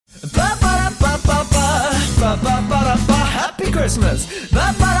Christmas.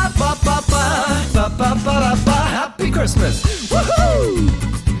 Ba-ba-da-ba-ba-ba, Happy Christmas. Woohoo!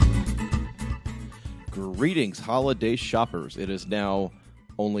 Greetings, holiday shoppers. It is now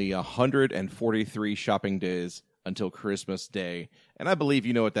only 143 shopping days until Christmas Day, and I believe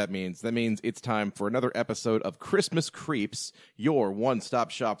you know what that means. That means it's time for another episode of Christmas Creeps, your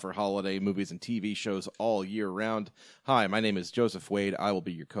one-stop shop for holiday movies and TV shows all year round. Hi, my name is Joseph Wade. I will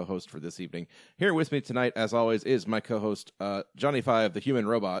be your co-host for this evening. Here with me tonight, as always, is my co-host, Johnny Five, the human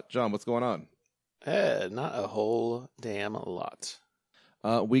robot. John, what's going on? Not a whole damn lot.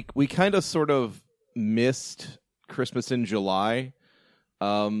 We kind of sort of missed Christmas in July,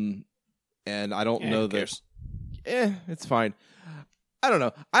 and I don't know that. It's fine. I don't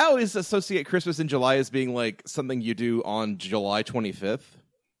know. I always associate Christmas in July as being like something you do on July 25th.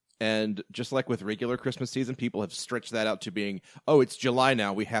 And just like with regular Christmas season, people have stretched that out to being, oh, it's July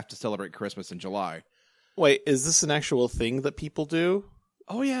now. We have to celebrate Christmas in July. Wait, is this an actual thing that people do?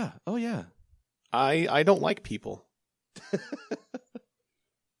 Oh, yeah. Oh, yeah. I don't like people.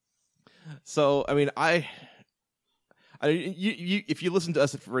 So, I mean, if you listen to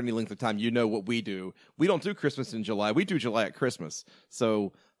us for any length of time, you know what we do. We don't do Christmas in July. We do July at Christmas.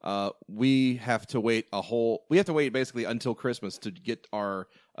 So we have to wait basically until Christmas to get our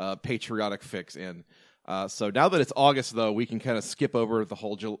patriotic fix in. So now that it's August, though, we can kind of skip over the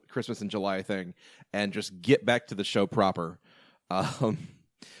whole Christmas in July thing and just get back to the show proper.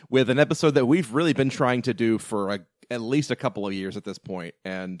 With an episode that we've really been trying to do for at least a couple of years at this point,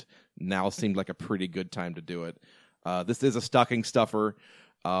 and now seemed like a pretty good time to do it. This is a stocking stuffer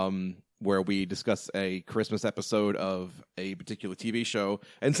where we discuss a Christmas episode of a particular TV show.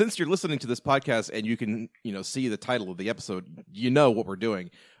 And since you're listening to this podcast and you can, see the title of the episode, you know what we're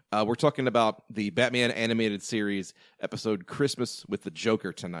doing. We're talking about the Batman animated series episode Christmas with the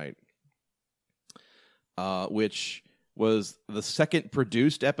Joker tonight, which was the second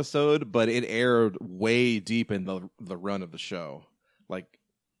produced episode, but it aired way deep in the run of the show, like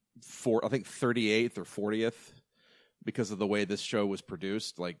I think 38th or 40th. Because of the way this show was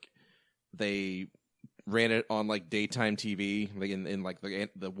produced, like they ran it on like daytime TV, like in like the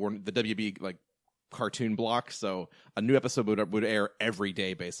WB like cartoon block. So a new episode would air every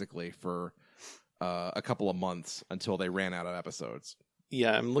day basically for a couple of months until they ran out of episodes.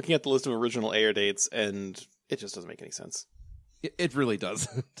 Yeah, I'm looking at the list of original air dates, and it just doesn't make any sense. It really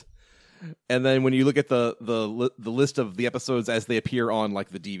doesn't. And then when you look at the list of the episodes as they appear on like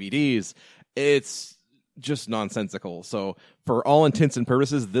the DVDs, it's just nonsensical. So for all intents and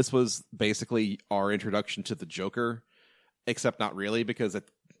purposes, this was basically our introduction to the Joker, except not really, because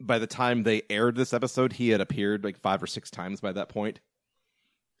by the time they aired this episode, he had appeared like 5 or 6 times by that point.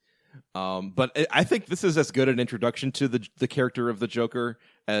 But I think this is as good an introduction to the character of the Joker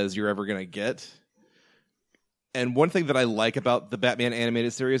as you're ever going to get. And one thing that I like about the Batman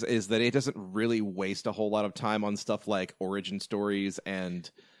animated series is that it doesn't really waste a whole lot of time on stuff like origin stories and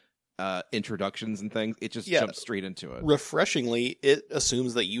introductions and things. It just jumps straight into it. Refreshingly, it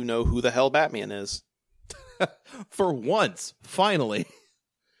assumes that you know who the hell Batman is. For once, finally.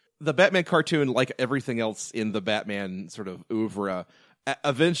 The Batman cartoon, like everything else in the Batman sort of oeuvre,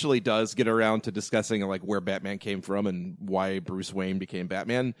 eventually does get around to discussing like where Batman came from and why Bruce Wayne became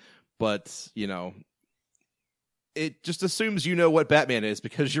Batman. But, it just assumes you know what Batman is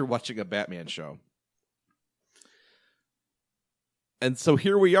because you're watching a Batman show. And so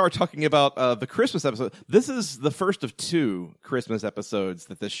here we are talking about the Christmas episode. This is the first of 2 Christmas episodes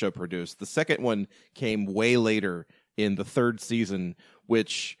that this show produced. The second one came way later in the 3rd season,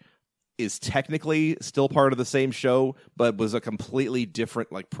 which is technically still part of the same show, but was a completely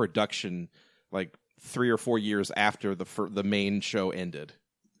different like production, like 3 or 4 years after the main show ended.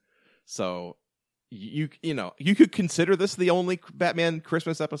 So you could consider this the only Batman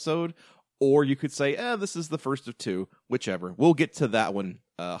Christmas episode. Or you could say, this is the first of 2, whichever. We'll get to that one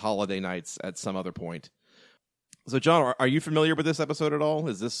holiday nights at some other point. So, John, are you familiar with this episode at all?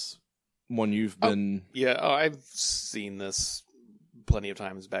 Is this one you've been... I've seen this plenty of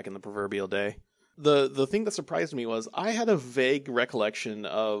times back in the proverbial day. The thing that surprised me was I had a vague recollection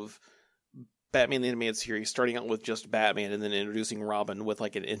of Batman the Animated Series starting out with just Batman and then introducing Robin with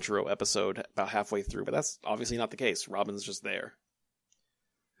like an intro episode about halfway through. But that's obviously not the case. Robin's just there.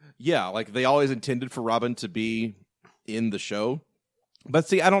 Yeah, like they always intended for Robin to be in the show. But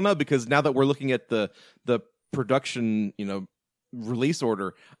see, I don't know, because now that we're looking at the production, release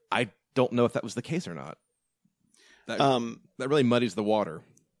order, I don't know if that was the case or not. That really muddies the water.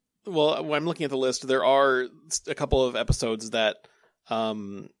 Well, when I'm looking at the list, there are a couple of episodes that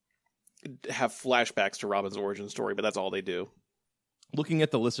have flashbacks to Robin's origin story, but that's all they do. Looking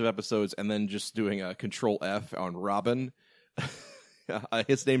at the list of episodes and then just doing a Control F on Robin,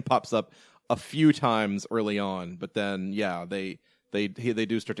 his name pops up a few times early on, but then they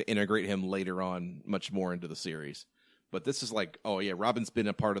do start to integrate him later on much more into the series. But this is like, oh yeah, Robin's been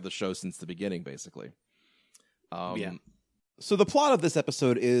a part of the show since the beginning, basically. So the plot of this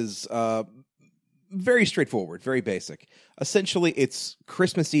episode is very straightforward, very basic. Essentially, it's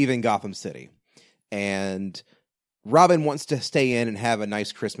Christmas Eve in Gotham City, and Robin wants to stay in and have a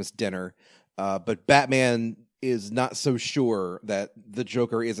nice Christmas dinner, but Batman is not so sure that the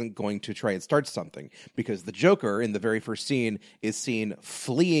Joker isn't going to try and start something, because the Joker in the very first scene is seen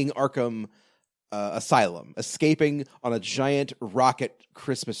fleeing Arkham Asylum, escaping on a giant rocket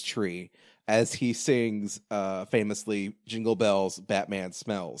Christmas tree as he sings famously Jingle Bells, Batman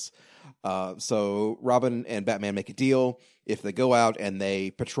Smells. So Robin and Batman make a deal. If they go out and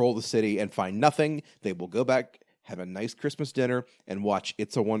they patrol the city and find nothing, they will go back, have a nice Christmas dinner, and watch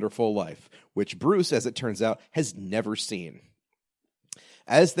It's a Wonderful Life, which Bruce, as it turns out, has never seen.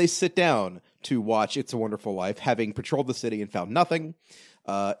 As they sit down to watch It's a Wonderful Life, having patrolled the city and found nothing,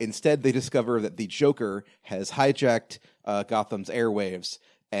 instead they discover that the Joker has hijacked Gotham's airwaves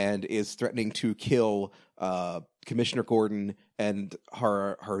and is threatening to kill Commissioner Gordon and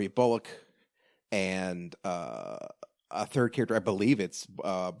Harvey Bullock and a third character, I believe it's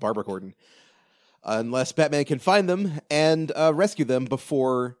Barbara Gordon, unless Batman can find them and rescue them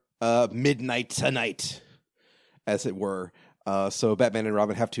before midnight tonight, as it were. So Batman and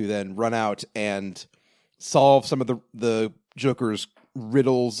Robin have to then run out and solve some of the Joker's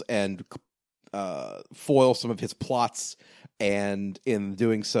riddles and foil some of his plots, and in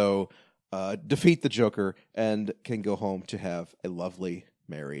doing so, defeat the Joker and can go home to have a lovely,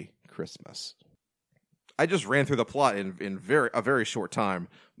 Merry Christmas. I just ran through the plot in a very short time,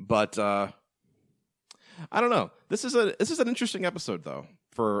 but I don't know. This is an interesting episode, though,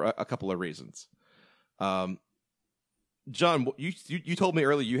 for a couple of reasons. John, you told me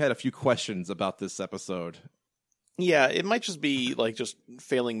earlier you had a few questions about this episode. Yeah, it might just be like just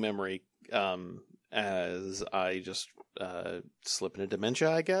failing memory, as I just slip into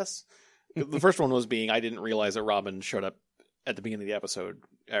dementia, I guess. The first one was being I didn't realize that Robin showed up at the beginning of the episode,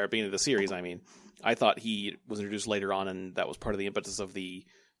 or beginning of the series, I mean. I thought he was introduced later on, and that was part of the impetus of the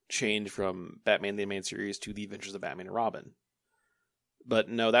change from Batman the Animated Series to The Adventures of Batman and Robin. But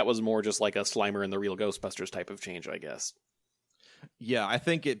no, that was more just like a Slimer and the Real Ghostbusters type of change, I guess. Yeah, I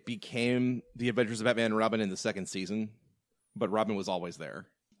think it became The Adventures of Batman and Robin in the second season, but Robin was always there.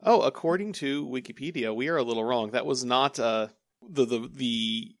 Oh, according to Wikipedia, we are a little wrong. That was not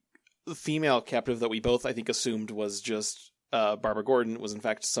the female captive that we both, I think, assumed was just Barbara Gordon. Was in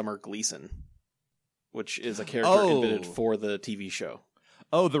fact Summer Gleason, which is a character invented for the TV show.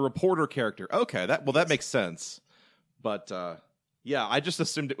 Oh, the reporter character. Okay, that makes sense. But yeah, I just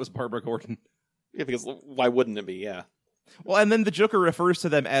assumed it was Barbara Gordon. Yeah, because why wouldn't it be? Yeah. Well, and then the Joker refers to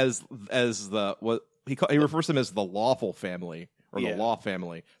them as the what he refers to them as the lawful family or the law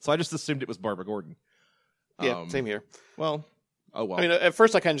family. So I just assumed it was Barbara Gordon. Yeah, same here. Well, oh well. I mean, at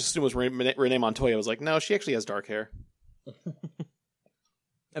first I kind of just assumed it was Renee Montoya. I was like, no, she actually has dark hair.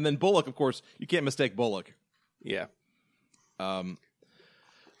 And then Bullock, of course, you can't mistake Bullock. Yeah.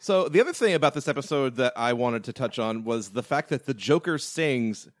 So the other thing about this episode that I wanted to touch on was the fact that the Joker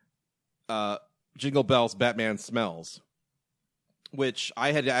sings Jingle Bells, Batman Smells, which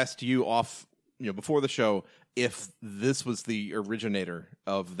I had asked you before the show if this was the originator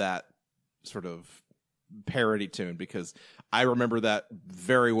of that sort of parody tune, because I remember that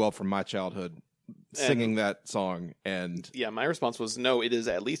very well from my childhood, singing that song. And yeah, my response was no, it is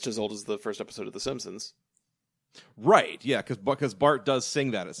at least as old as the first episode of The Simpsons. Right, yeah, because Bart does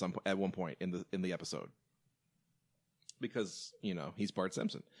sing that at one point in the episode, because he's Bart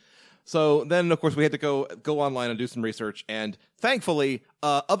Simpson. So then, of course, we had to go online and do some research, and thankfully,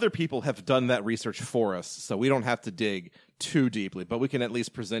 other people have done that research for us, so we don't have to dig too deeply, but we can at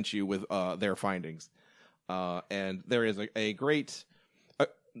least present you with their findings. And there is a great.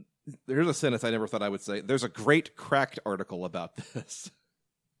 Here's a sentence I never thought I would say. There's a great Cracked article about this.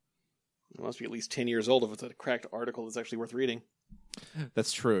 It must be at least 10 years old if it's a Cracked article that's actually worth reading.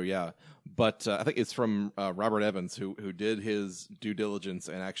 That's true, yeah. But I think it's from Robert Evans, who did his due diligence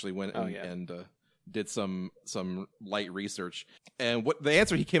and actually went and did some light research. And what the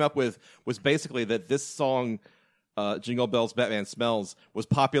answer he came up with was basically that this song, Jingle Bells, Batman Smells, was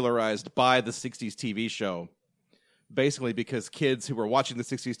popularized by the 60s TV show, basically because kids who were watching the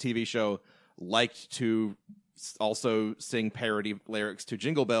 60s TV show liked to also sing parody lyrics to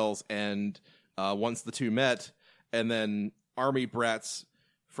Jingle Bells, and once the two met, and then army brats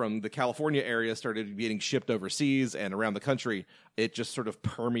from the California area started getting shipped overseas and around the country, it just sort of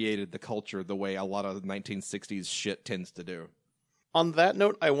permeated the culture the way a lot of 1960s shit tends to do. On that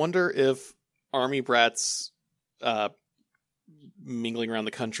note, I wonder if Army Brats mingling around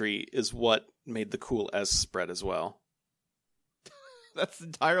the country is what made the Cool S spread as well. That's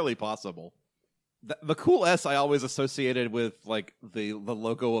entirely possible. The Cool S I always associated with like the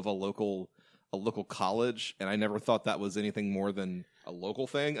logo of a local college, and I never thought that was anything more than a local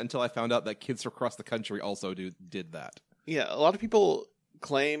thing until I found out that kids across the country also did that. Yeah, a lot of people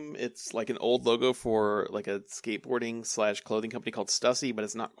claim it's like an old logo for like a skateboarding / clothing company called Stussy, but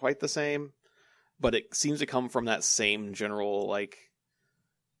it's not quite the same. But it seems to come from that same general like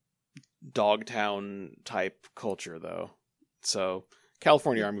Dogtown type culture, though. So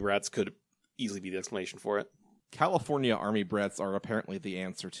California Army Brats could easily be the explanation for it. California Army Brats are apparently the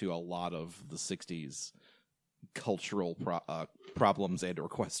answer to a lot of the 60s cultural problems and or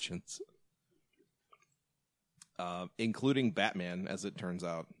questions. Including Batman, as it turns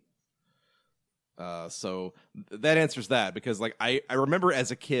out. So that answers that, because like I remember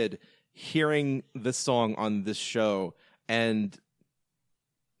as a kid hearing this song on this show and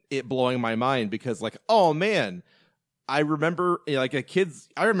it blowing my mind, because like, oh man, I remember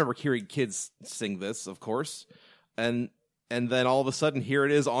hearing kids sing this, of course, and then all of a sudden here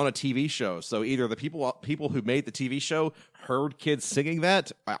it is on a TV show. So either the people who made the TV show heard kids singing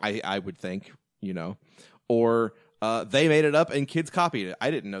that, I would think, or they made it up and kids copied it. I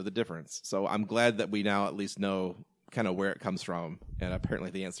didn't know the difference. So I'm glad that we now at least know kind of where it comes from. And apparently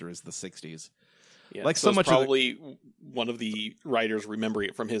the answer is the 60s. Yeah, like so much probably one of the writers remembering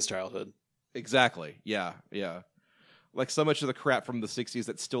it from his childhood. Exactly. Yeah. Like so much of the crap from the 60s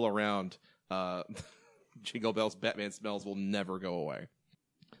that's still around, Jingle Bells, Batman Smells will never go away.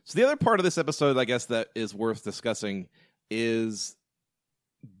 So the other part of this episode, I guess, that is worth discussing is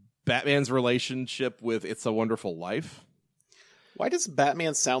Batman's relationship with It's a Wonderful Life. Why does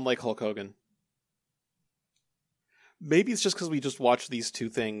Batman sound like Hulk Hogan? Maybe it's just because we just watched these two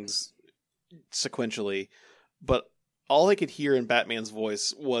things sequentially, but all I could hear in Batman's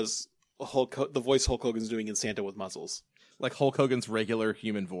voice was the voice Hulk Hogan's doing in Santa with Muscles. Like Hulk Hogan's regular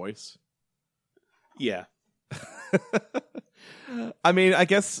human voice. Yeah. I mean, I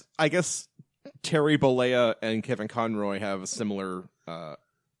guess Terry Bollea and Kevin Conroy have similar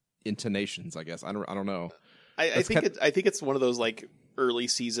intonations, I guess. I don't know. I think it's one of those like early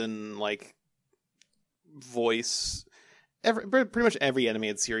season like voice. Pretty much every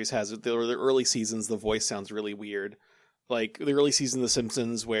animated series has it. The early seasons, the voice sounds really weird. Like the early season of The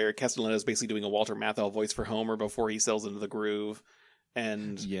Simpsons, where Castellano is basically doing a Walter Matthau voice for Homer before he settles into the groove.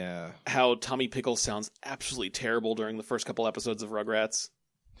 And how Tommy Pickles sounds absolutely terrible during the first couple episodes of Rugrats.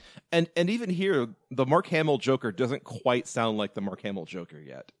 And even here, the Mark Hamill Joker doesn't quite sound like the Mark Hamill Joker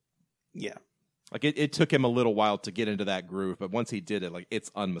yet. Yeah. Like it took him a little while to get into that groove, but once he did it, like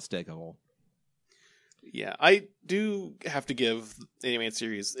it's unmistakable. Yeah, I do have to give the animated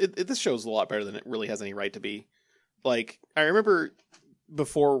series, this show's a lot better than it really has any right to be. Like, I remember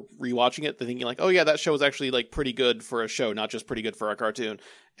before rewatching it, thinking like, oh yeah, that show is actually like pretty good for a show, not just pretty good for a cartoon. And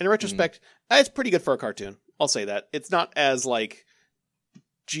in retrospect, it's pretty good for a cartoon. I'll say that. It's not as like,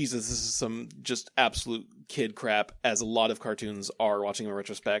 Jesus, this is some just absolute kid crap, as a lot of cartoons are watching in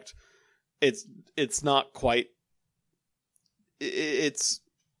retrospect. It's not quite... It's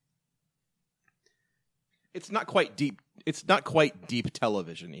not quite deep. It's not quite deep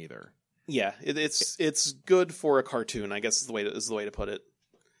television either. Yeah, it's good for a cartoon, I guess is the way to put it.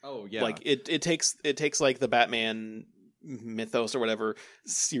 Oh yeah, like it takes like the Batman mythos or whatever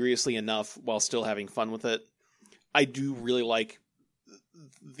seriously enough while still having fun with it. I do really like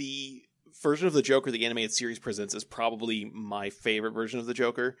the version of the Joker the animated series presents is probably my favorite version of the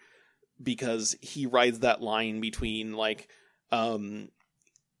Joker, because he rides that line between like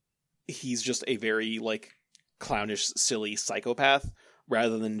he's just a very like clownish, silly psychopath,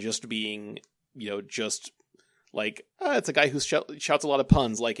 rather than just being, just like, it's a guy who shouts a lot of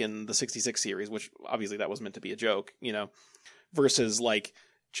puns, like in the 66 series, which obviously that was meant to be a joke, versus like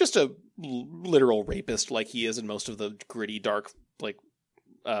just a literal rapist like he is in most of the gritty, dark, like,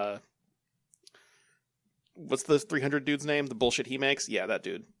 what's the 300 dude's name? The bullshit he makes? Yeah, that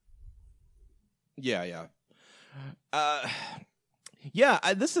dude. Yeah. Yeah,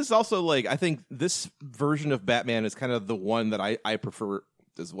 this is also like, I think this version of Batman is kind of the one that I prefer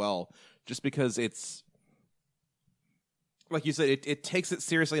as well, just because it's, like you said, it takes it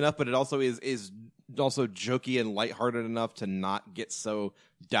seriously enough, but it also is also jokey and lighthearted enough to not get so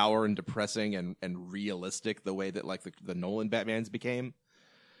dour and depressing and realistic the way that like the Nolan Batmans became.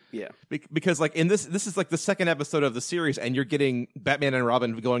 Yeah. Because like in this is like the second episode of the series, and you're getting Batman and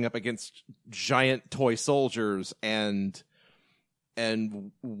Robin going up against giant toy soldiers and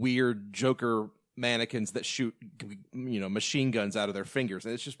weird Joker mannequins that shoot machine guns out of their fingers,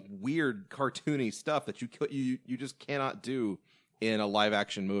 and it's just weird cartoony stuff that you just cannot do in a live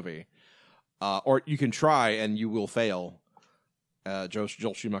action movie, or you can try and you will fail. Joel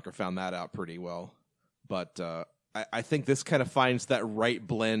Schumacher found that out pretty well, but I think this kind of finds that right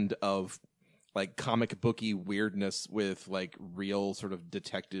blend of like comic booky weirdness with like real sort of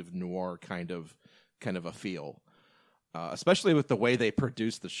detective noir kind of a feel, especially with the way they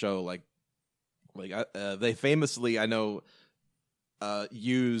produce the show. They famously, I know,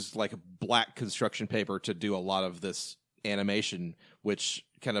 used like black construction paper to do a lot of this animation, which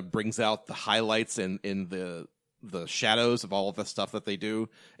kind of brings out the highlights in the shadows of all of the stuff that they do,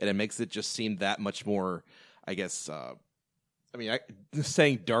 and it makes it just seem that much more, I guess.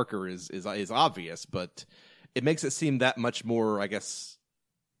 Saying darker is obvious, but it makes it seem that much more, I guess,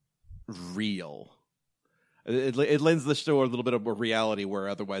 real. It lends the show a little bit of a reality where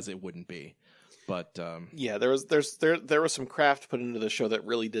otherwise it wouldn't be. But yeah, there was some craft put into the show that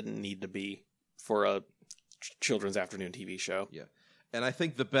really didn't need to be for a children's afternoon TV show. Yeah, and I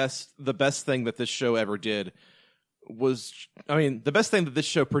think the best thing that this show ever did was, the best thing that this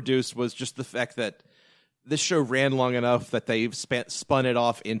show produced was just the fact that this show ran long enough that they've spun it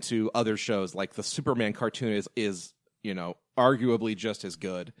off into other shows. Like the Superman cartoon is arguably just as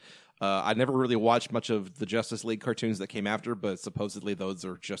good. I never really watched much of the Justice League cartoons that came after, but supposedly those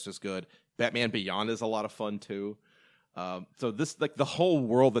are just as good. Batman Beyond is a lot of fun too. So this, like, the whole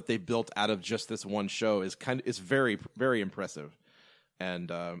world that they built out of just this one show is very, very impressive.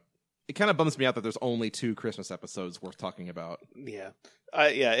 And it kind of bums me out that there's only 2 Christmas episodes worth talking about. Yeah.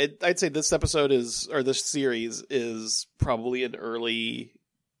 I'd say this this series is probably an early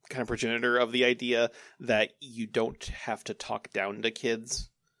kind of progenitor of the idea that you don't have to talk down to kids.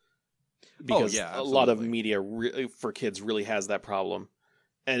 Because a lot of media for kids really has that problem.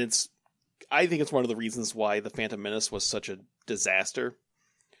 And I think it's one of the reasons why The Phantom Menace was such a disaster.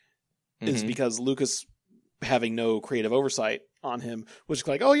 Mm-hmm. Is because Lucas, having no creative oversight on him, was just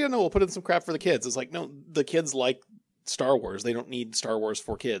like, oh yeah, no, we'll put in some crap for the kids. It's like, no, the kids like Star Wars. They don't need Star Wars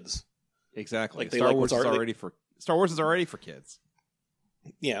for kids. Exactly. Star Wars is already for kids.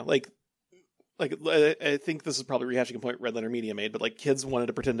 Yeah, like I think this is probably rehashing a point Red Letter Media made, but like kids wanted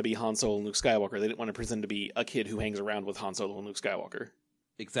to pretend to be Han Solo and Luke Skywalker. They didn't want to pretend to be a kid who hangs around with Han Solo and Luke Skywalker.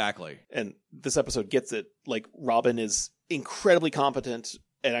 Exactly. And this episode gets it. Like, Robin is incredibly competent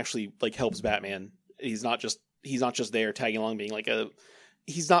and actually like helps Batman. He's not just there tagging along, being like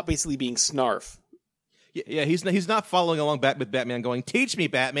he's not basically being Snarf. Yeah, he's not following along with Batman going, "Teach me,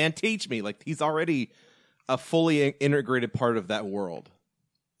 Batman, teach me." Like, he's already a fully integrated part of that world.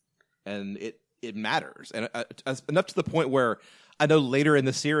 And it matters, and enough to the point where I know later in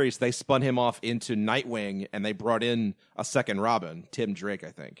the series they spun him off into Nightwing, and they brought in a second Robin, Tim Drake, I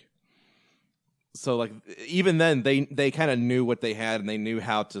think. So like even then they kind of knew what they had, and they knew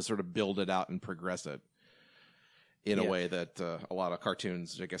how to sort of build it out and progress it in a way that a lot of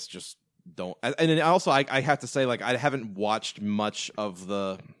cartoons, I guess, just don't. And then also I have to say, like, I haven't watched much of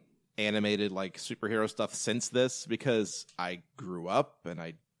the animated like superhero stuff since this because I grew up and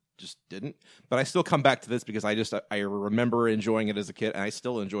I just didn't, but I still come back to this because I remember enjoying it as a kid, and I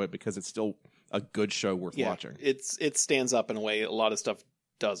still enjoy it because it's still a good show worth watching. It stands up in a way a lot of stuff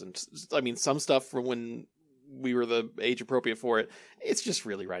doesn't. I mean, some stuff from when we were the age appropriate for it, it's just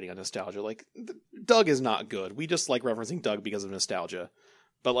really riding on nostalgia. Like, Doug is not good. We just like referencing Doug because of nostalgia,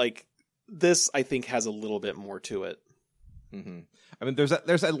 but like this, I think, has a little bit more to it. Mm-hmm. I mean, there's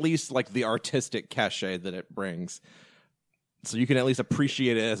at least like the artistic cachet that it brings. So you can at least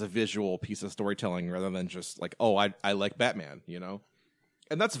appreciate it as a visual piece of storytelling rather than just like, oh, I like Batman,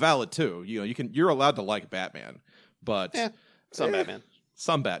 and that's valid too. You're allowed to like Batman, but Batman,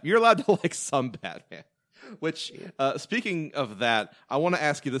 you're allowed to like some Batman. Which, speaking of that, I want to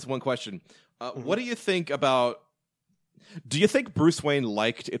ask you this one question: What do you think about? Do you think Bruce Wayne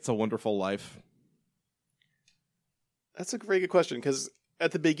liked "It's a Wonderful Life"? That's a very good question, because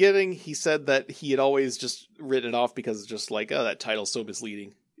at the beginning, he said that he had always just written it off because it's just like, oh, that title's so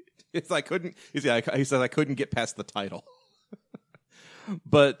misleading. He said I couldn't get past the title.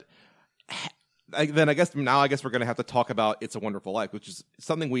 But I guess we're going to have to talk about "It's a Wonderful Life," which is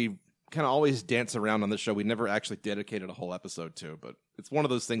something we kind of always dance around on the show. We never actually dedicated a whole episode to, but it's one of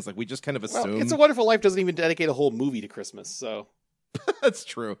those things like we just kind of assume. Well, "It's a Wonderful Life" doesn't even dedicate a whole movie to Christmas, so. That's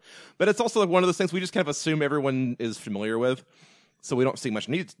true. But it's also like one of those things we just kind of assume everyone is familiar with. So we don't see much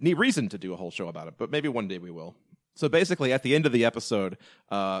need reason to do a whole show about it, but maybe one day we will. So basically, at the end of the episode,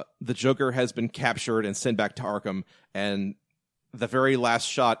 the Joker has been captured and sent back to Arkham, and the very last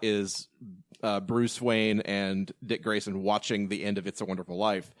shot is Bruce Wayne and Dick Grayson watching the end of It's a Wonderful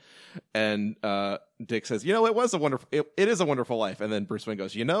Life. And Dick says, it is a wonderful life. And then Bruce Wayne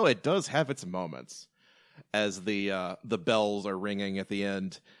goes, it does have its moments, as the bells are ringing at the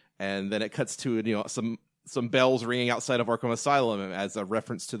end. And then it cuts to, some bells ringing outside of Arkham Asylum as a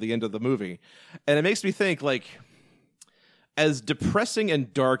reference to the end of the movie. And it makes me think, like, as depressing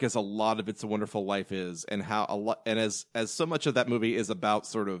and dark as a lot of It's a Wonderful Life is, and as so much of that movie is about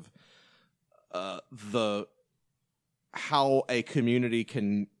sort of how a community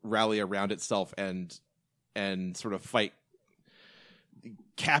can rally around itself and sort of fight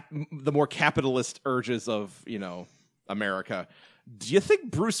the more capitalist urges of America. Do you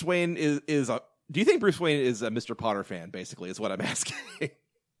think Bruce Wayne is a Mr. Potter fan? Basically, is what I'm asking.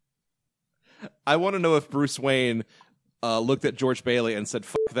 I want to know if Bruce Wayne looked at George Bailey and said,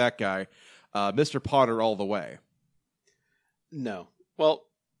 "Fuck that guy, Mr. Potter all the way." No. Well,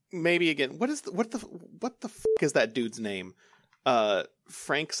 maybe again. What the fuck is that dude's name?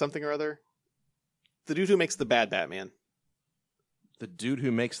 Frank something or other. The dude who makes the bad Batman. The dude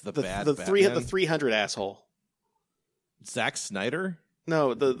who makes the bad the Batman. The 300 asshole. Zack Snyder?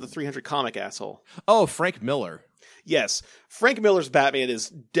 No, the 300 comic asshole. Oh, Frank Miller. Yes, Frank Miller's Batman is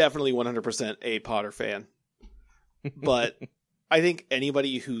definitely 100% a Potter fan. But I think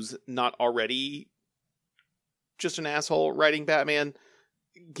anybody who's not already just an asshole writing Batman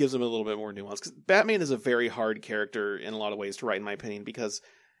gives him a little bit more nuance. Because Batman is a very hard character in a lot of ways to write, in my opinion, because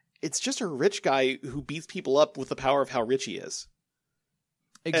it's just a rich guy who beats people up with the power of how rich he is.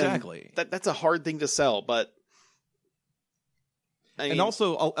 Exactly. And that's a hard thing to sell, but... And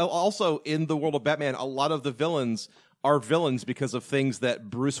also in the world of Batman, a lot of the villains are villains because of things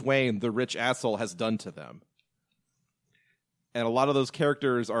that Bruce Wayne, the rich asshole, has done to them. And a lot of those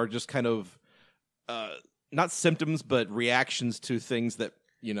characters are just kind of not symptoms, but reactions to things that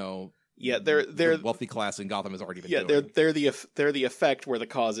they're the wealthy class in Gotham has already been doing. Yeah, they're the effect where the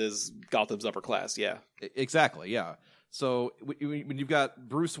cause is Gotham's upper class. Yeah, exactly. Yeah. So when you've got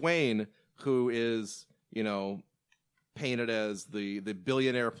Bruce Wayne, who is painted as the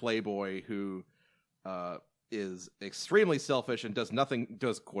billionaire playboy who is extremely selfish and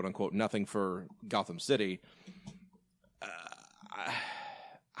does quote unquote nothing for Gotham City.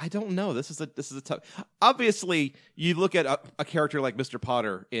 I don't know. This is a tough. Obviously, you look at a character like Mr.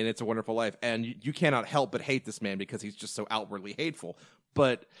 Potter in It's a Wonderful Life, and you cannot help but hate this man because he's just so outwardly hateful.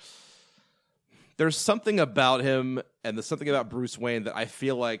 But there's something about him and there's something about Bruce Wayne that I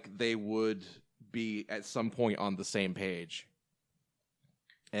feel like they would be at some point on the same page.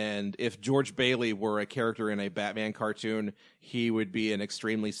 And if George Bailey were a character in a Batman cartoon, he would be an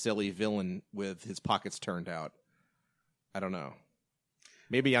extremely silly villain with his pockets turned out. I don't know.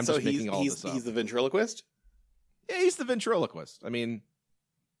 Maybe I'm just making all this up. He's the ventriloquist? Yeah, he's the ventriloquist. I mean,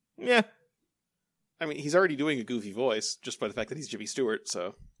 yeah. I mean, he's already doing a goofy voice just by the fact that he's Jimmy Stewart,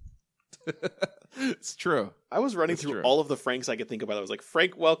 so... It's true. I was running through all of the Franks I could think about. I was like,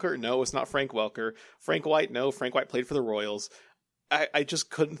 Frank Welker? No, it's not Frank Welker. Frank White? No, Frank White played for the Royals. I just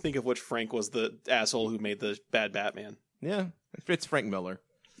couldn't think of which Frank was the asshole who made the bad Batman. Yeah, it's Frank Miller.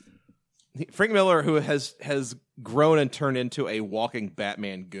 Frank Miller, who has grown and turned into a walking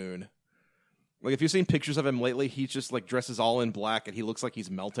Batman goon. Like, if you've seen pictures of him lately, he just like dresses all in black and he looks like he's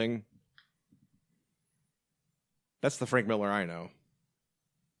melting. That's the Frank Miller I know.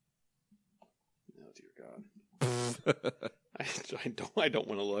 Oh dear God! I don't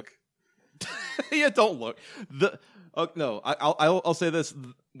want to look. Yeah, don't look. I'll say this.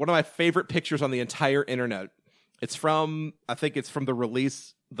 One of my favorite pictures on the entire internet. I think it's from the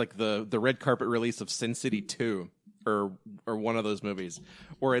release, like the red carpet release of Sin City 2 or one of those movies,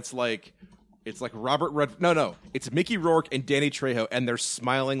 where it's like it's Mickey Rourke and Danny Trejo, and they're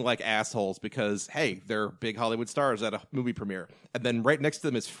smiling like assholes because, hey, they're big Hollywood stars at a movie premiere. And then right next to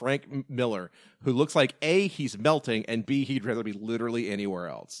them is Frank Miller, who looks like A, he's melting, and B, he'd rather be literally anywhere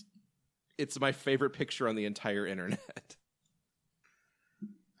else. It's my favorite picture on the entire internet.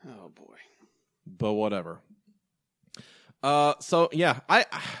 Oh boy. But whatever. So yeah,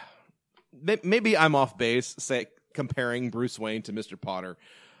 maybe I'm off base, say comparing Bruce Wayne to Mr. Potter.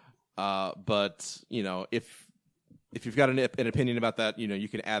 But if you've got an opinion about that, you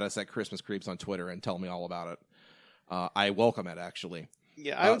can add us at Christmas Creeps on Twitter and tell me all about it. I welcome it, actually.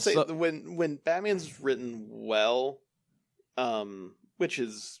 Yeah, I would say when Batman's written well, which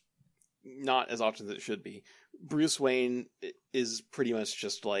is not as often as it should be, Bruce Wayne is pretty much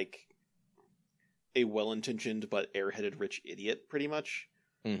just like a well-intentioned but airheaded rich idiot, pretty much.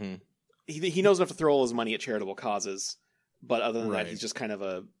 Mm-hmm. he knows enough to throw all his money at charitable causes, but other than Right. that, he's just kind of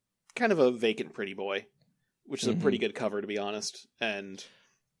a vacant pretty boy, which is a pretty good cover, to be honest. And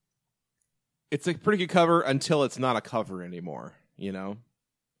it's a pretty good cover until it's not a cover anymore, you know?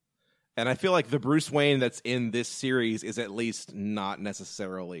 And I feel like the Bruce Wayne that's in this series is at least not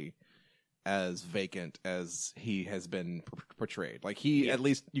necessarily as vacant as he has been portrayed. Like at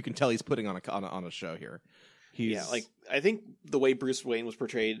least you can tell he's putting on a show here. Like I think the way Bruce Wayne was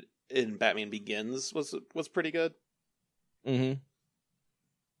portrayed in Batman Begins was pretty good. Mm-hmm.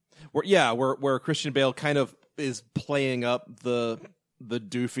 Where Christian Bale kind of is playing up the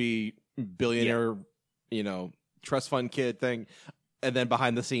doofy billionaire, trust fund kid thing, and then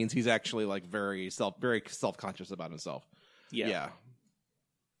behind the scenes he's actually like very self-conscious about himself. Yeah.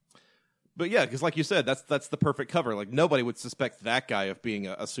 But yeah, because like you said, that's the perfect cover. Like nobody would suspect that guy of being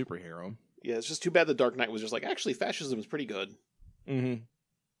a superhero. Yeah, it's just too bad the Dark Knight was just like, actually, fascism is pretty good. Mm-hmm.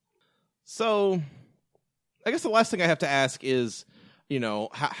 So, I guess the last thing I have to ask is,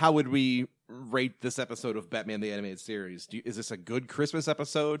 how would we rate this episode of Batman the Animated Series? Is this a good Christmas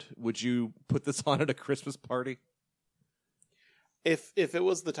episode? Would you put this on at a Christmas party? If it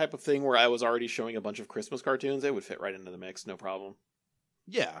was the type of thing where I was already showing a bunch of Christmas cartoons, it would fit right into the mix, no problem.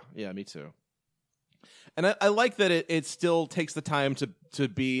 Yeah, me too. And I like that it still takes the time to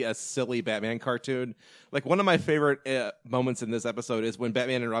be a silly Batman cartoon. Like, one of my favorite moments in this episode is when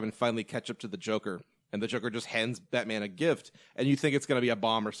Batman and Robin finally catch up to the Joker, and the Joker just hands Batman a gift, and you think it's going to be a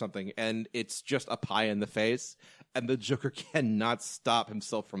bomb or something, and it's just a pie in the face, and the Joker cannot stop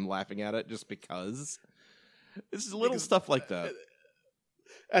himself from laughing at it just because. It's little stuff like that.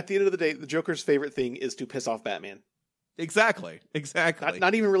 At the end of the day, the Joker's favorite thing is to piss off Batman. Exactly.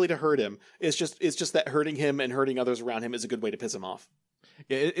 Not even really to hurt him. It's just that hurting him and hurting others around him is a good way to piss him off.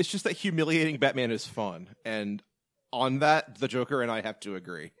 Yeah, it's just that humiliating Batman is fun, and on that, the Joker and I have to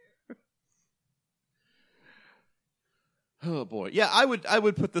agree. Oh boy, yeah, I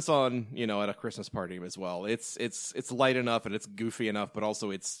would put this on, at a Christmas party as well. It's light enough and it's goofy enough, but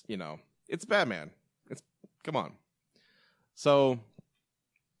also it's Batman. Come on. So.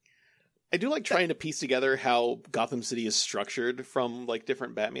 I do like trying to piece together how Gotham City is structured from like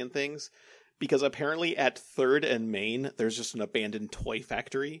different Batman things, because apparently at 3rd and Main, there's just an abandoned toy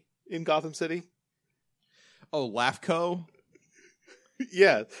factory in Gotham City. Oh, Laughco?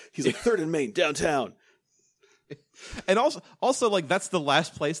 Yeah, he's like 3rd and Main downtown. And also like that's the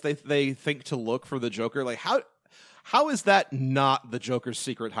last place they think to look for the Joker. Like how is that not the Joker's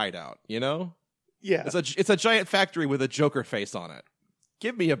secret hideout? Yeah, it's a giant factory with a Joker face on it.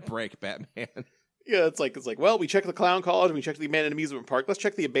 Give me a break, Batman. Yeah, it's like, well, we checked the clown college and we checked the abandoned amusement park. Let's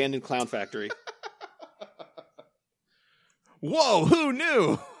check the abandoned clown factory. Whoa, who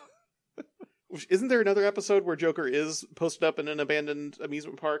knew? Isn't there another episode where Joker is posted up in an abandoned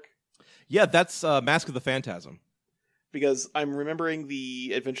amusement park? Yeah, that's Mask of the Phantasm. Because I'm remembering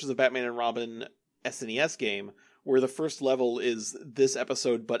the Adventures of Batman and Robin SNES game, where the first level is this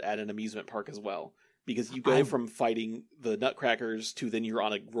episode, but at an amusement park as well. Because you go from fighting the Nutcrackers to then you're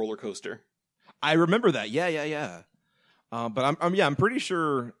on a roller coaster. I remember that. Yeah. But I'm pretty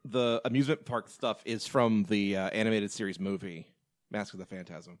sure the amusement park stuff is from the animated series movie, Mask of the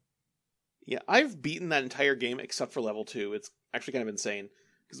Phantasm. Yeah, I've beaten that entire game except for level 2. It's actually kind of insane.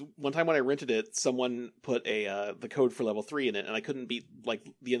 Because one time when I rented it, someone put the code for level 3 in it, and I couldn't beat like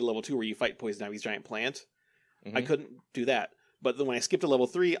the end of level 2 where you fight Poison Ivy's giant plant. Mm-hmm. I couldn't do that. But then when I skipped to level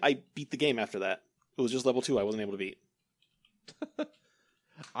 3, I beat the game after that. It was just level 2 I wasn't able to beat.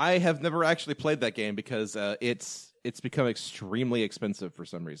 I have never actually played that game because it's become extremely expensive for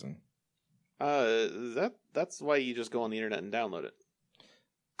some reason. That's why you just go on the internet and download it.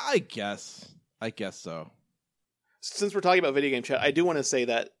 I guess so. Since we're talking about video game chat, I do want to say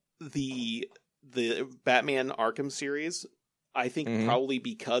that the Batman Arkham series, I think probably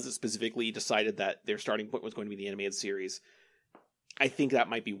because it specifically decided that their starting point was going to be the animated series, I think that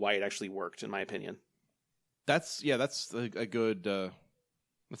might be why it actually worked, in my opinion. That's a good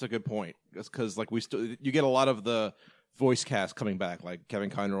that's a good point. Because like you get a lot of the voice cast coming back, like Kevin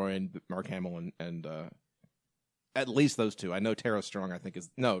Conroy and Mark Hamill and at least those two. I know Tara Strong.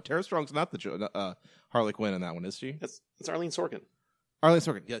 Tara Strong's not the Harley Quinn in that one, is she? It's Arlene Sorkin. Arlene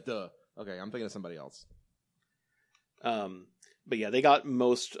Sorkin. Yeah, duh. Okay, I'm thinking of somebody else. But yeah, they got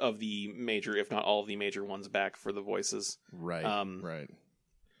most of the major, if not all of the major ones back for the voices. Right. Right.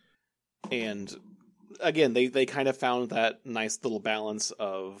 And again, they kind of found that nice little balance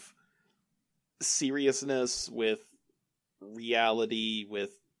of seriousness with reality,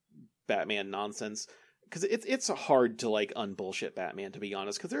 with Batman nonsense. Because it's hard to like unbullshit Batman, to be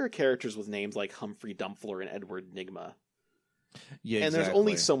honest. Because there are characters with names like Humphrey Dumpler and Edward Nygma. Yeah, and there's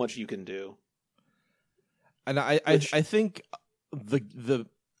only so much you can do. And I think the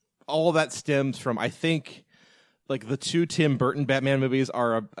all of that stems from, I think, like the two Tim Burton Batman movies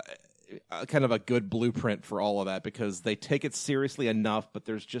are a kind of a good blueprint for all of that, because they take it seriously enough, but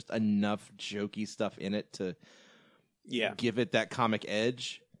there's just enough jokey stuff in it to give it that comic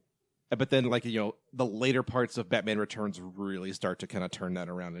edge. But then, like, you know, the later parts of Batman Returns really start to kind of turn that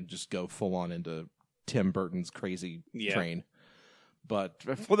around and just go full on into Tim Burton's crazy train. But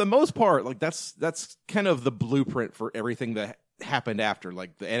for the most part, like, that's kind of the blueprint for everything that happened after,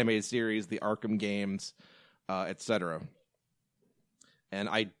 like the animated series, the Arkham games, etc. And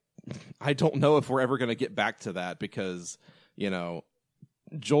I don't know if we're ever going to get back to that, because, you know,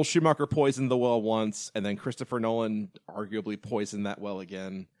 Joel Schumacher poisoned the well once, and then Christopher Nolan arguably poisoned that well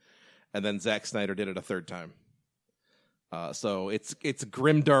again, and then Zack Snyder did it a third time. So it's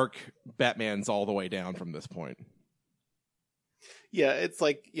grimdark Batman's all the way down from this point. Yeah, it's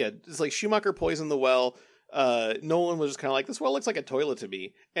like Schumacher poisoned the well. Nolan was just kind of like, this well looks like a toilet to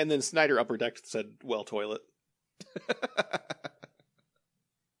me, and then Snyder upper decked said, well, toilet.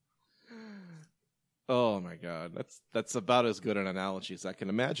 Oh my god, that's about as good an analogy as I can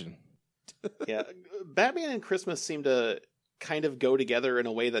imagine. Yeah, Batman and Christmas seem to kind of go together in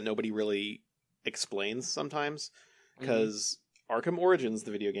a way that nobody really explains sometimes, because Arkham Origins,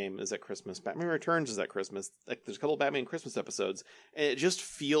 the video game, is at Christmas. Batman Returns is at Christmas. Like, there's a couple of Batman Christmas episodes, and it just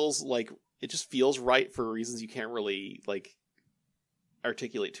feels right for reasons you can't really like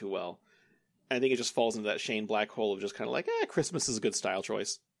articulate too well. And I think it just falls into that Shane Black hole of just kind of like, Christmas is a good style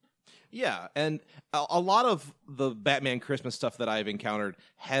choice. Yeah, and a lot of the Batman Christmas stuff that I've encountered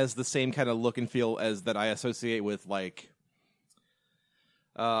has the same kind of look and feel as that I associate with like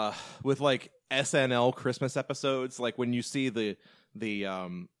SNL Christmas episodes. Like when you see the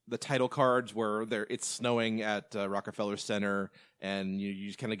title cards where it's snowing at Rockefeller Center, and you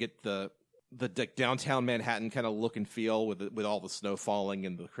just kind of get the downtown Manhattan kind of look and feel with all the snow falling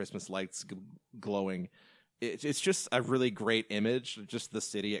and the Christmas lights glowing. It's just a really great image, just the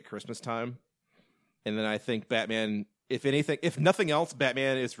city at Christmas time. And then I think Batman, if nothing else,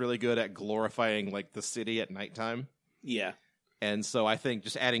 Batman is really good at glorifying like the city at nighttime. Yeah. And so I think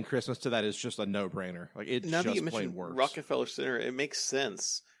just adding Christmas to that is just a no-brainer. Like, it now just that you plain works. Rockefeller Center, it makes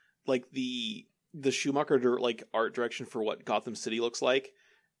sense. Like the Schumacher like art direction for what Gotham City looks like.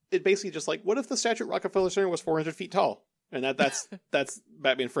 It basically just like, what if the statue at Rockefeller Center was 400 feet tall? And that's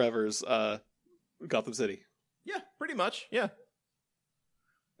Batman Forever's Gotham City. Yeah, pretty much. Yeah.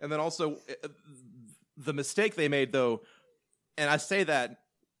 And then also the mistake they made, though, and I say that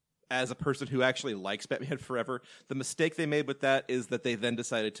as a person who actually likes Batman Forever, the mistake they made with that is that they then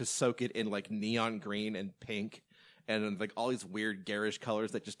decided to soak it in like neon green and pink and like all these weird garish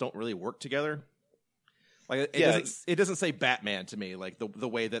colors that just don't really work together. Like it doesn't say Batman to me, like the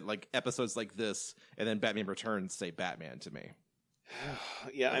way that like episodes like this and then Batman Returns say Batman to me.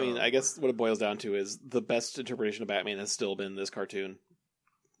 Yeah, I mean, I guess what it boils down to is the best interpretation of Batman has still been this cartoon.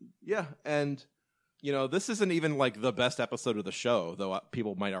 Yeah, and you know, this isn't even like the best episode of the show, though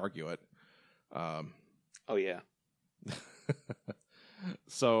people might argue it. Oh yeah.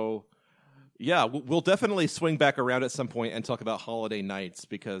 So, yeah, we'll definitely swing back around at some point and talk about Holiday Nights,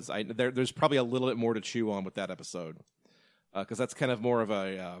 because there's probably a little bit more to chew on with that episode, because that's kind of more of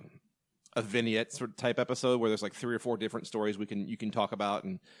a vignette sort of type episode where there's like 3 or 4 different stories you can talk about,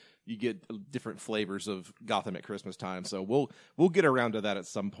 and you get different flavors of Gotham at Christmas time. So we'll get around to that at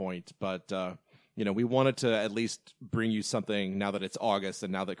some point, but you know, we wanted to at least bring you something now that it's August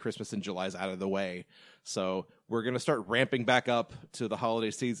and now that Christmas in July is out of the way. So we're going to start ramping back up to the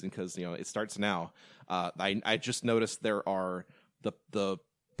holiday season, because, you know, it starts now. I just noticed there are the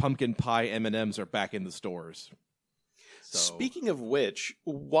pumpkin pie M&Ms are back in the stores. So. Speaking of which,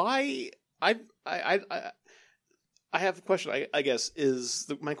 why I have a question. I guess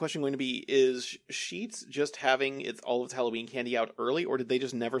my question going to be: is Sheetz just having all of its Halloween candy out early, or did they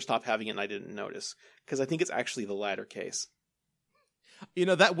just never stop having it and I didn't notice? Because I think it's actually the latter case. You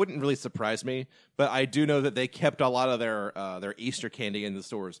know, that wouldn't really surprise me, but I do know that they kept a lot of their Easter candy in the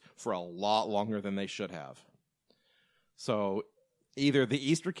stores for a lot longer than they should have. So either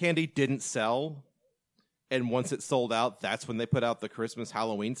the Easter candy didn't sell, and once it sold out, that's when they put out the Christmas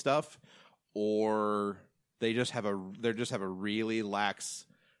Halloween stuff, or they just have a really lax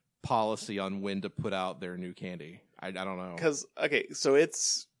policy on when to put out their new candy. I don't know. Because so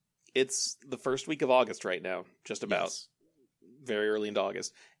it's the first week of August right now, just about. Yes. Very early into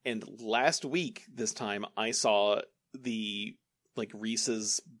August. And last week, this time, I saw the like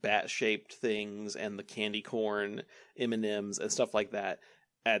Reese's bat-shaped things and the candy corn M&Ms and stuff like that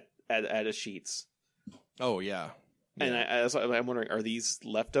at a Sheetz. Oh, yeah. And Yeah. I'm wondering, are these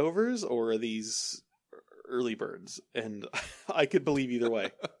leftovers or are these early birds? And I could believe either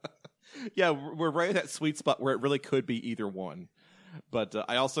way. Yeah, we're right at that sweet spot where it really could be either one. But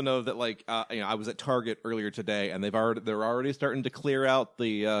I also know that, like, I was at Target earlier today, and they're already starting to clear out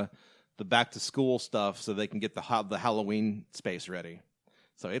the back to school stuff so they can get the Halloween space ready.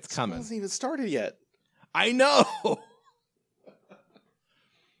 So it's coming. It hasn't even started yet. I know.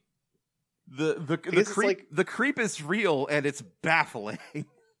 The creep is real, and it's baffling.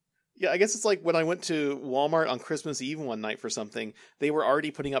 Yeah, I guess it's like when I went to Walmart on Christmas Eve one night for something, they were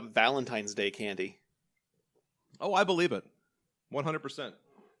already putting up Valentine's Day candy. Oh, I believe it. 100%.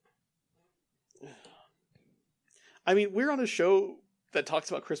 I mean, we're on a show that talks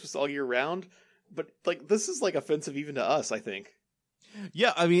about Christmas all year round, but like this is like offensive even to us, I think.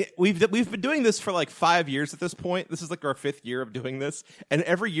 Yeah, I mean, we've been doing this for like 5 years at this point. This is like our 5th year of doing this, and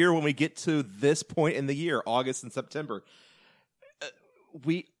every year when we get to this point in the year, August and September,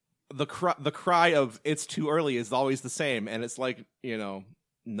 the cry of "it's too early" is always the same, and it's like,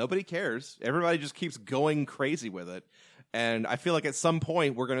 nobody cares. Everybody just keeps going crazy with it, and I feel like at some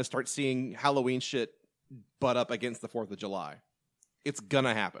point we're going to start seeing Halloween shit butt up against the 4th of July. It's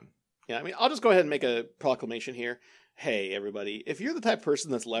gonna happen. Yeah, I mean, I'll just go ahead and make a proclamation here. Hey, everybody, if you're the type of person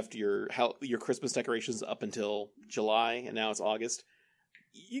that's left your Christmas decorations up until July and now it's August,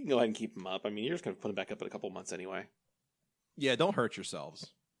 you can go ahead and keep them up. I mean, you're just going to put them back up in a couple months anyway. Yeah, don't hurt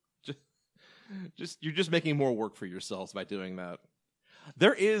yourselves. You're just making more work for yourselves by doing that.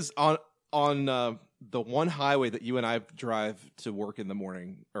 There is on the one highway that you and I drive to work in the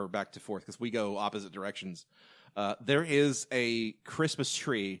morning or back to forth because we go opposite directions. There is a Christmas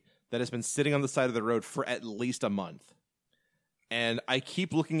tree that has been sitting on the side of the road for at least a month. And I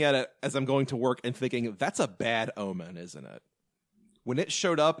keep looking at it as I'm going to work and thinking, that's a bad omen, isn't it? When it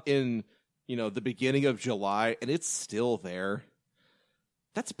showed up in, the beginning of July and it's still there,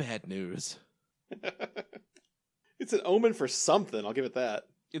 that's bad news. It's an omen for something, I'll give it that.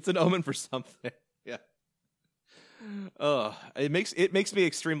 It's an omen for something. Yeah. It makes me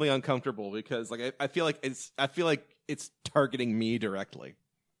extremely uncomfortable because like I feel like it's targeting me directly.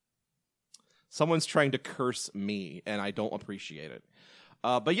 Someone's trying to curse me, and I don't appreciate it.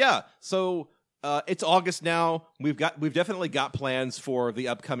 But yeah, so it's August now. We've definitely got plans for the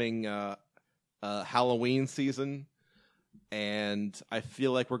upcoming Halloween season, and I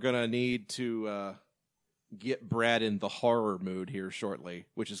feel like we're gonna need to get Brad in the horror mood here shortly,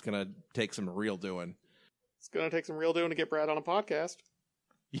 which is gonna take some real doing. It's gonna take some real doing to get Brad on a podcast.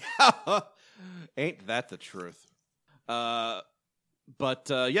 Yeah, ain't that the truth? But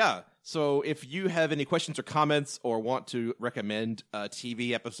yeah, so if you have any questions or comments or want to recommend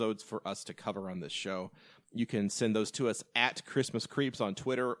TV episodes for us to cover on this show, you can send those to us at Christmas Creeps on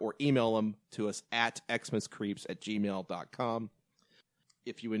Twitter or email them to us at xmascreeps@gmail.com.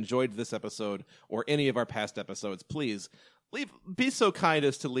 If you enjoyed this episode or any of our past episodes, please be so kind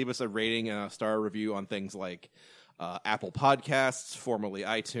as to leave us a rating and a star review on things like Apple Podcasts, formerly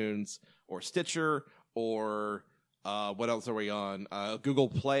iTunes, or Stitcher, or what else are we on? Google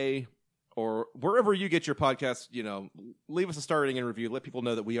Play, or wherever you get your podcasts. Leave us a star rating and review. Let people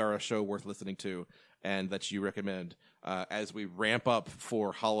know that we are a show worth listening to and that you recommend as we ramp up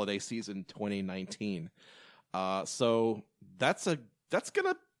for holiday season 2019. So that's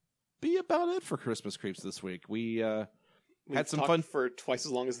gonna be about it for Christmas Creeps this week. We had some fun for twice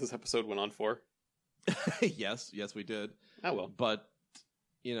as long as this episode went on for. yes, we did. Oh well, but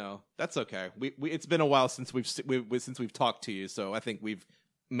that's okay. We it's been a while since we've talked to you, so I think we've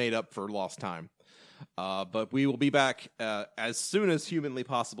made up for lost time. But we will be back as soon as humanly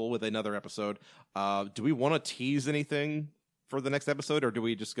possible with another episode. Do we want to tease anything for the next episode, or are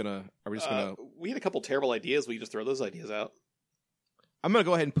we just gonna? We had a couple terrible ideas. We just throw those ideas out. I'm gonna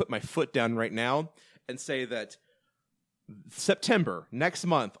go ahead and put my foot down right now and say that September next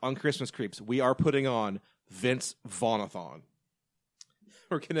month on Christmas Creeps, we are putting on Vince Vaughn-a-thon.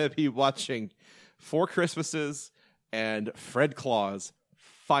 We're going to be watching Four Christmases and Fred Claus.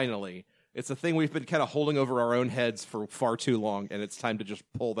 Finally, it's a thing we've been kind of holding over our own heads for far too long, and it's time to just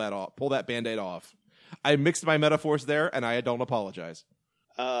pull that Band-Aid off. I mixed my metaphors there, and I don't apologize.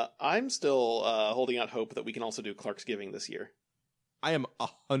 I'm still holding out hope that we can also do Clark's Giving this year. I am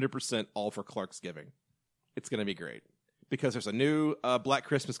 100% all for Clark's Giving. It's going to be great because there's a new Black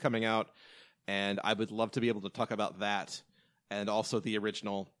Christmas coming out, and I would love to be able to talk about that. And also the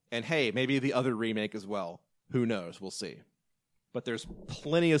original. And hey, maybe the other remake as well. Who knows? We'll see. But there's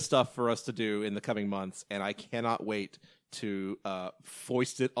plenty of stuff for us to do in the coming months, and I cannot wait to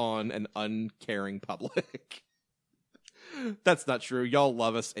foist it on an uncaring public. That's not true. Y'all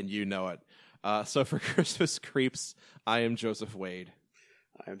love us, and you know it. So for Christmas Creeps, I am Joseph Wade.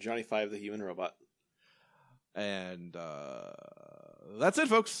 I'm Johnny Five, the human robot. And that's it,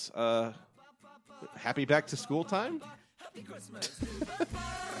 folks. Happy back to school time. Happy Christmas.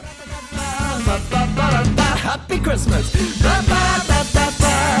 Happy Christmas.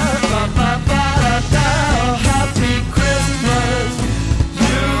 Happy Christmas.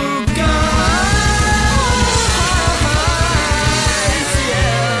 You guys.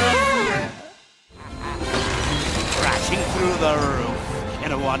 Yeah. Crashing through the roof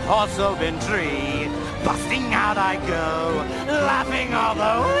in a one-horse open tree. Busting out I go, laughing all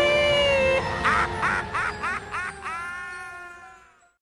the way.